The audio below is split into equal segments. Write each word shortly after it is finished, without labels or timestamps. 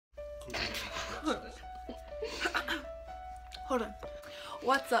Hold on.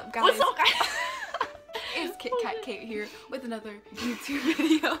 What's up, guys? What's up, guys? It's Kit Kat Kate here with another YouTube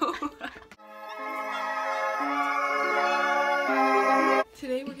video.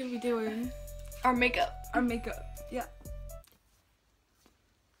 Today we're gonna be doing Our makeup. Yeah.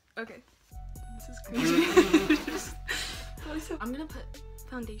 Okay. This is crazy. I'm gonna put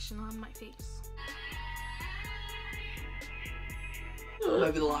foundation on my face.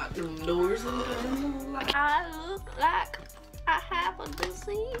 Maybe lock the doors. I look like I have a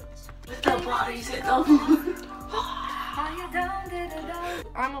disease. The body's in the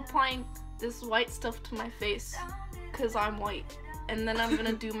I'm applying this white stuff to my face because I'm white. And then I'm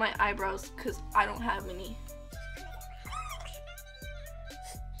gonna do my eyebrows because I don't have any.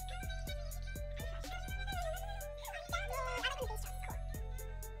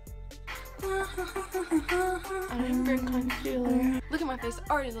 I didn't bring concealer. Look at my face. It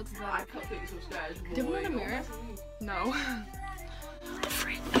already looks bad. Did we want a mirror? No.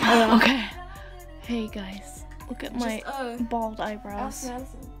 Okay. Hey guys, look at my bald eyebrows.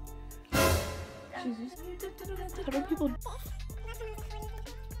 How do people?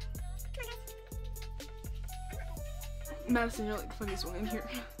 Madison, you're like the funniest one in here.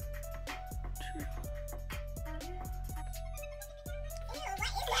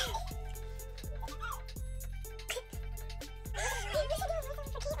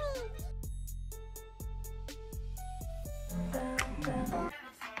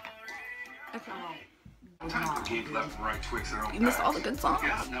 You missed all the good songs.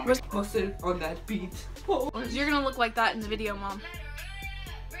 Mustard on that beat. You're gonna look like that in the video, Mom.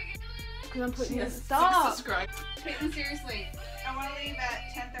 Cause I'm putting stop. Caitlin, seriously, I want to leave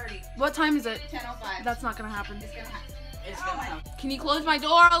at 10:30. What time is it? 10:05. That's not gonna happen. It's gonna happen. It's gonna happen. Can you close my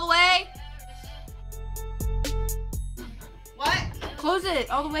door all the way? What? Close it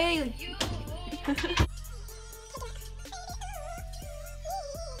all the way.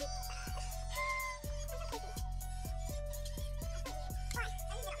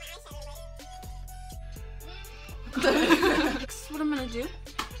 What I'm gonna do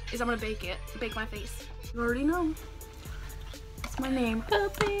is I'm gonna bake my face. You already know. It's my name. Oh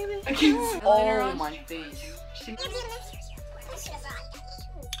baby. Oh my face.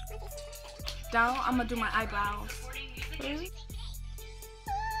 Now I'm gonna do my eyebrows.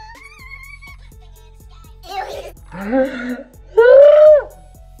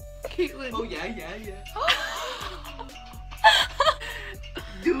 Caitlin. Oh yeah.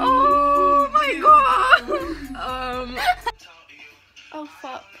 Dude. Oh my god. Oh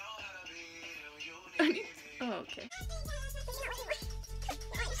fuck. Oh, okay.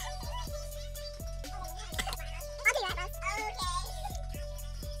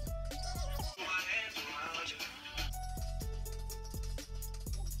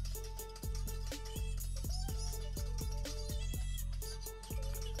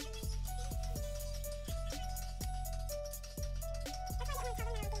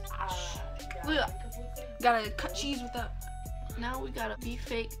 Look, gotta cut cheese with that. Now we gotta be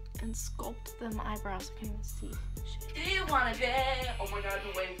fake and sculpt them eyebrows. I can't even see. Shit. Do you wanna dance? Oh my god, I've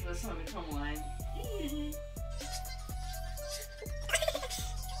been waiting for this time to come on.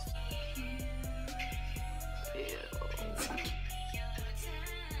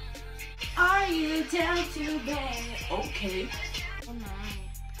 Are you down to bed? Okay. Oh no.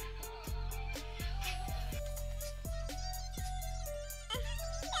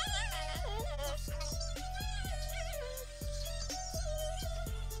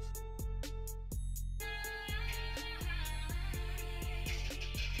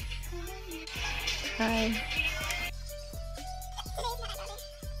 Hi.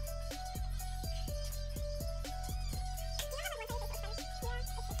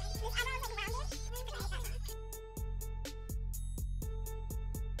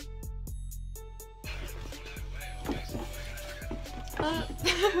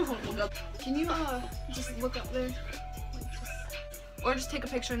 Can you just look up there? Or just take a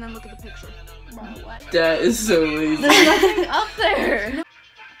picture and then look at the picture. Bro, what? That is so lazy. There's nothing up there.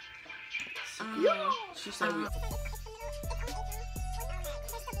 She said we.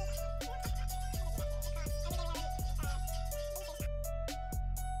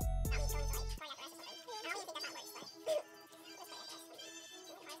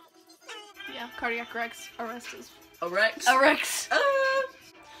 Yeah, cardiac arrest is. Rex? Rex.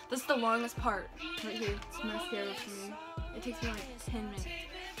 This is the longest part right here. It's mascara for me. It takes me like 10 minutes.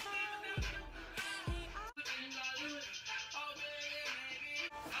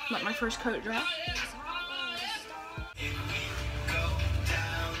 Let my first coat dry.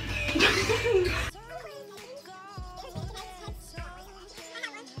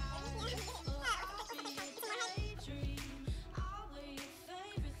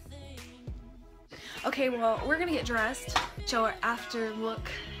 Okay, well, we're gonna get dressed. Show our after look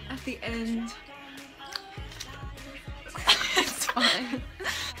at the end. It's fine.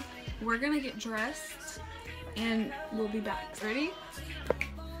 We're gonna get dressed and we'll be back. Ready?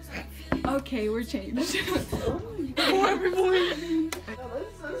 Okay, we're changed.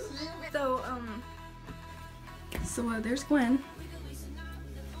 So, there's Gwen.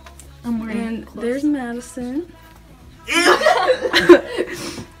 And there's Madison.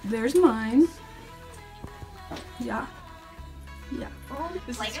 There's mine. Yeah. Yeah.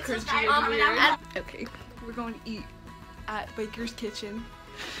 This is cringy over here. Okay, we're going to eat at Baker's Kitchen.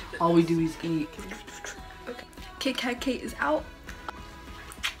 All we do is eat. Okay. Kit Kat Kate is out.